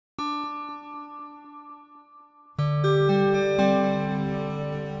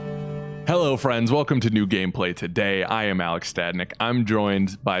Hello friends, welcome to new gameplay today. I am Alex Stadnik. I'm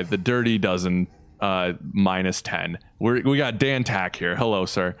joined by the Dirty Dozen minus 10. We got Dan Tack here. Hello,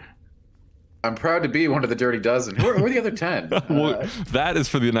 sir. I'm proud to be one of the Dirty Dozen. Who are the other 10? Well, that is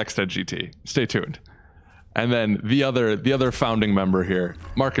for the next GT. Stay tuned. And then the other founding member here,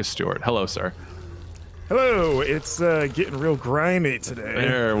 Marcus Stewart. Hello, sir. Hello, it's getting real grimy today.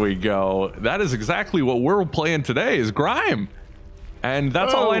 There we go. That is exactly what we're playing today is Grime. And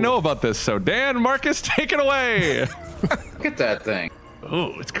that's all I know about this. So Dan, Marcus, take it away. Look at that thing.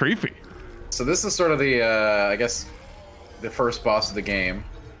 Oh, it's creepy. So this is sort of the, I guess, the first boss of the game.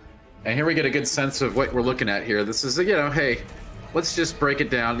 And here we get a good sense of what we're looking at here. This is, you know, hey, let's just break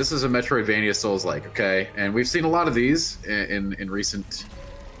it down. This is a Metroidvania Souls-like, okay? And we've seen a lot of these in the recent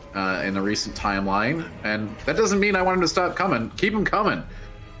timeline, and that doesn't mean I want them to stop coming. Keep them coming.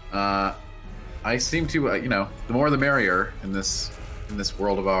 I seem to, you know, the more the merrier in this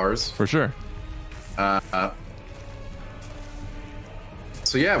world of ours. For sure. So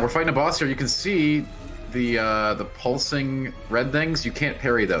yeah, we're fighting a boss here. You can see the pulsing red things. You can't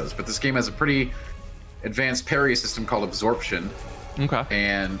parry those, but this game has a pretty advanced parry system called absorption. Okay.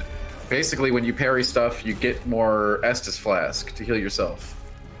 And basically, when you parry stuff, you get more Estus Flask to heal yourself.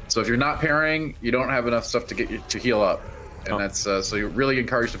 So if you're not parrying, you don't have enough stuff to get you to heal up, and that's so you're really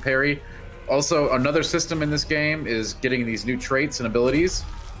encouraged to parry. Also, another system in this game is getting these new traits and abilities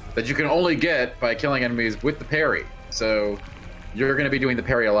that you can only get by killing enemies with the parry. So you're going to be doing the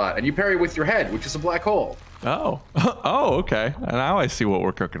parry a lot, and you parry with your head, which is a black hole. Oh, oh, okay. Now I see what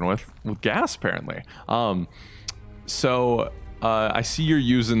we're cooking with gas, apparently. So I see you're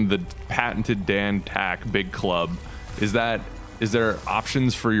using the patented Dan Tack Big Club. Is there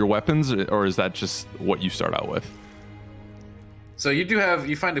options for your weapons, or is that just what you start out with? So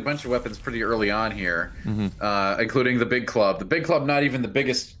you find a bunch of weapons pretty early on here, including the Big Club. The Big Club, not even the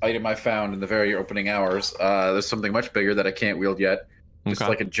biggest item I found in the very opening hours. There's something much bigger that I can't wield yet. Just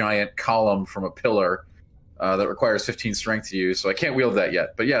like a giant column from a pillar that requires 15 strength to use. So I can't wield that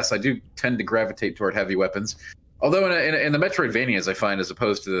yet. But yes, I do tend to gravitate toward heavy weapons. Although in the Metroidvanias, I find, as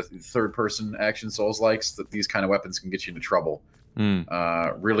opposed to the third-person action Souls-likes, that these kind of weapons can get you into trouble.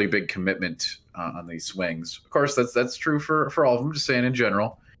 Really big commitment on these swings. Of course, that's true for all of them. Just saying in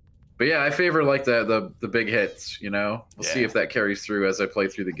general. But yeah, I favor like the big hits. You know, we'll see if that carries through as I play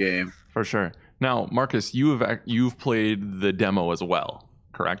through the game. For sure. Now, Marcus, you've played the demo as well,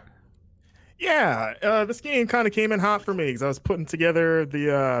 correct? Yeah, this game kind of came in hot for me because I was putting together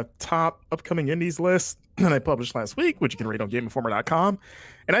the top upcoming indies list that I published last week, which you can read on GameInformer.com.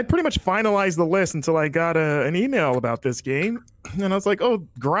 And I pretty much finalized the list until I got an email about this game. And I was like, oh,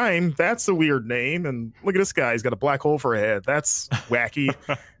 Grime, that's a weird name. And look at this guy. He's got a black hole for a head. That's wacky.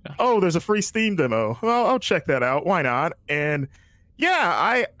 Oh, there's a free Steam demo. Well, I'll check that out. Why not? And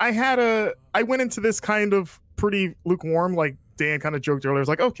yeah, I went into this kind of pretty lukewarm, like Dan kind of joked earlier. It's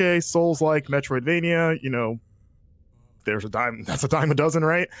like, okay, Souls-like Metroidvania, you know, that's a dime a dozen,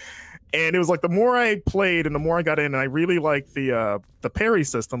 right? And it was like the more I played and the more I got in, and I really liked the parry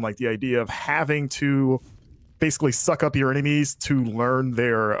system, like the idea of having to basically suck up your enemies to learn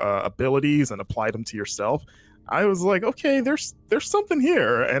their abilities and apply them to yourself. I was like, okay, there's something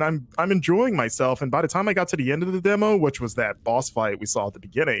here, and I'm enjoying myself. And by the time I got to the end of the demo, which was that boss fight we saw at the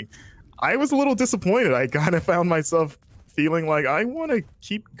beginning, I was a little disappointed. I kind of found myself feeling like I want to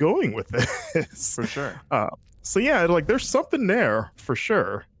keep going with this. For sure. So yeah, like there's something there for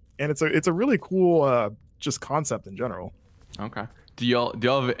sure. And it's a really cool just concept in general. Okay. Do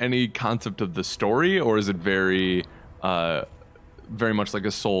y'all have any concept of the story, or is it very much like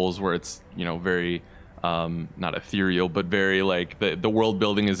a Souls where it's, you know, very not ethereal, but very like the world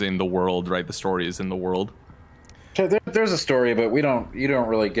building is in the world, right? The story is in the world. So there's a story, but you don't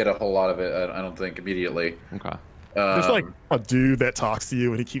really get a whole lot of it. I don't think immediately. Okay. There's like a dude that talks to you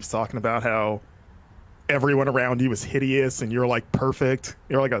and he keeps talking about how everyone around you is hideous and you're like perfect.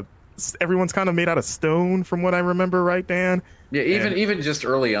 You're like everyone's kind of made out of stone from what I remember, right, Dan? Yeah, even just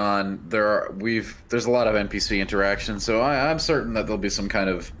early on, there's a lot of NPC interaction, so I'm certain that there'll be some kind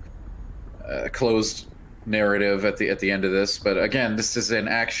of closed narrative at the end of this. But again, this is an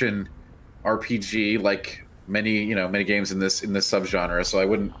action RPG, like many games in this subgenre. So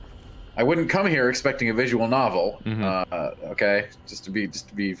I wouldn't come here expecting a visual novel. Okay, just to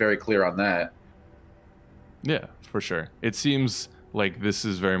be very clear on that. Yeah, for sure. It seems like this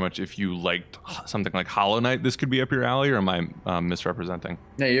is very much, if you liked something like Hollow Knight, this could be up your alley, or am I misrepresenting?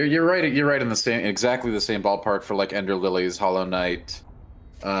 Yeah, you're right. You're right in exactly the same ballpark for like Ender Lilies, Hollow Knight,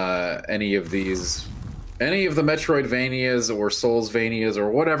 any of the Metroidvanias or Soulsvanias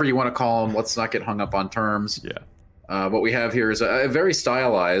or whatever you want to call them. Let's not get hung up on terms. Yeah. What we have here is a very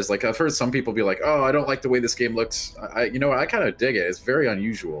stylized. Like I've heard some people be like, "Oh, I don't like the way this game looks." You know, I kind of dig it. It's very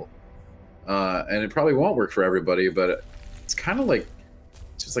unusual, and it probably won't work for everybody. But it's kind of like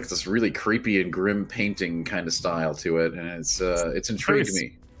just like this really creepy and grim painting kind of style to it, and it's intrigued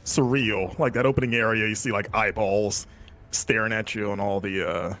me. Surreal, like that opening area, you see like eyeballs staring at you, and all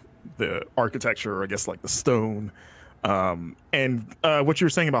the architecture, I guess, like the stone. And what you were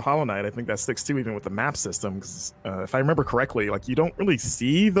saying about Hollow Knight, I think that sticks too, even with the map system. Because if I remember correctly, like you don't really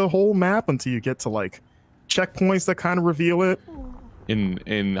see the whole map until you get to like checkpoints that kind of reveal it.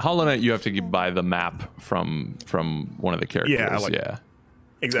 In Hollow Knight, you have to buy the map from one of the characters. Yeah,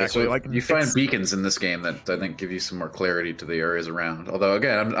 exactly. So like you find beacons in this game that I think give you some more clarity to the areas around. Although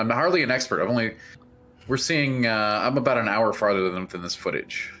again, I'm hardly an expert. We're seeing I'm about an hour farther than this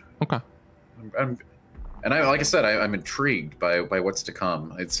footage. Okay. Like I said, I'm intrigued by what's to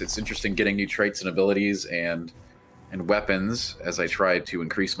come. It's interesting getting new traits and abilities and weapons as I try to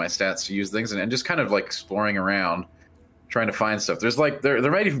increase my stats to use things, and just kind of like exploring around, trying to find stuff. There's like there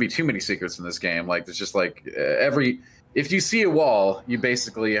might even be too many secrets in this game. Like there's just like if you see a wall, you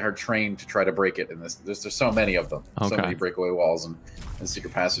basically are trained to try to break it. And there's so many of them, so many breakaway walls and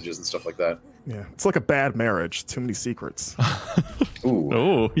secret passages and stuff like that. Yeah, it's like a bad marriage. Too many secrets. Ooh.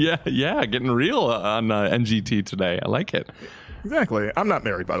 Oh, yeah, getting real on NGT today. I like it. Exactly. I'm not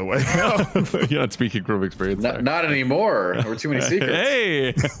married, by the way. You're not speaking from experience. Not anymore. We're too many secrets.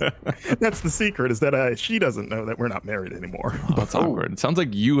 Hey, that's the secret. Is that she doesn't know that we're not married anymore. Oh, that's awkward. It sounds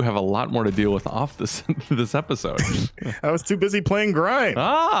like you have a lot more to deal with off this episode. I was too busy playing Grime.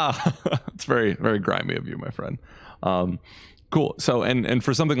 It's very, very grimy of you, my friend. Cool. So, and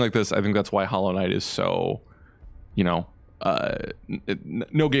for something like this, I think that's why Hollow Knight is so, no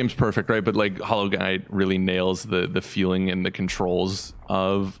game's perfect, right? But like Hollow Knight really nails the feeling and the controls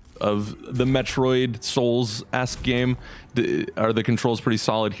of the Metroid Souls-esque game. Are the controls pretty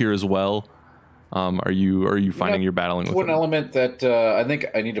solid here as well? Are you finding you're battling with one element that I think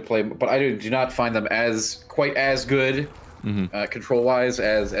I need to play, but I do not find them quite as good control wise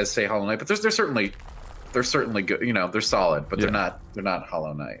as say Hollow Knight. But they're certainly good. They're solid, but they're not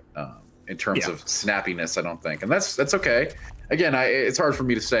Hollow Knight in terms of snappiness. I don't think, and that's okay. Again, it's hard for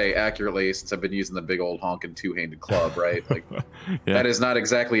me to say accurately since I've been using the big old honking two-handed club, right? Like that is not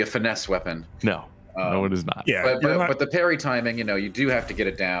exactly a finesse weapon. No, it is not. Yeah, but the parry timing, you do have to get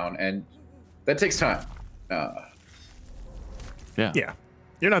it down, and that takes time. Yeah,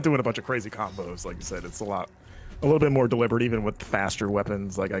 you're not doing a bunch of crazy combos, like you said. It's a little bit more deliberate, even with faster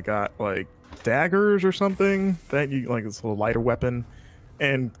weapons. Like I got like daggers or something that you like. It's a little lighter weapon,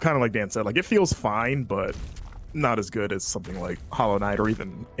 and kind of like Dan said, like it feels fine, but not as good as something like Hollow Knight or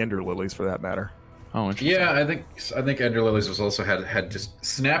even Ender Lilies for that matter. Oh, interesting. Yeah, I think Ender Lilies was also had just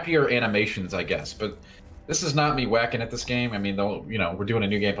snappier animations, I guess. But this is not me whacking at this game. I mean, though, we're doing a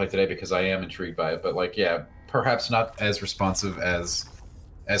new gameplay today because I am intrigued by it. But like, yeah, perhaps not as responsive as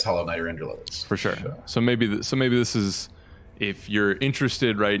Hollow Knight or Ender Lilies. For sure. So maybe this is, if you're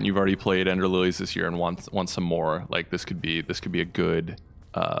interested, right, and you've already played Ender Lilies this year and want some more, like this could be a good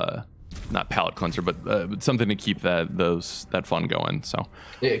not palate cleanser, but something to keep that fun going. So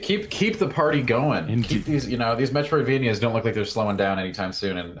yeah, keep the party going. Indeed. Keep these these Metroidvanias don't look like they're slowing down anytime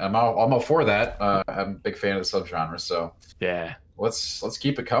soon, and I'm all for that. I'm a big fan of the subgenre, so yeah, let's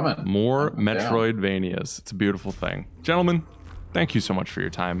keep it coming. More Metroidvanias. It's a beautiful thing, gentlemen. Thank you so much for your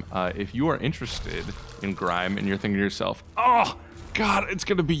time. If you are interested in Grime and you're thinking to yourself, oh God, it's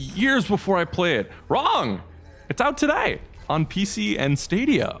gonna be years before I play it. Wrong. It's out today on PC and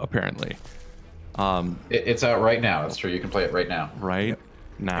Stadia, apparently. It's out right now. That's true. You can play it right now. Right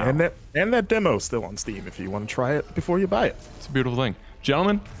now. And that demo's still on Steam if you want to try it before you buy it. It's a beautiful thing.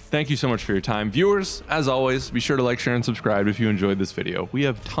 Gentlemen, thank you so much for your time. Viewers, as always, be sure to like, share, and subscribe if you enjoyed this video. We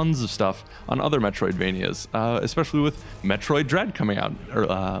have tons of stuff on other Metroidvanias, especially with Metroid Dread coming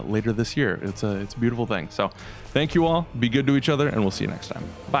out later this year. It's a beautiful thing. So thank you all. Be good to each other, and we'll see you next time.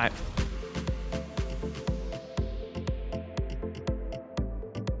 Bye.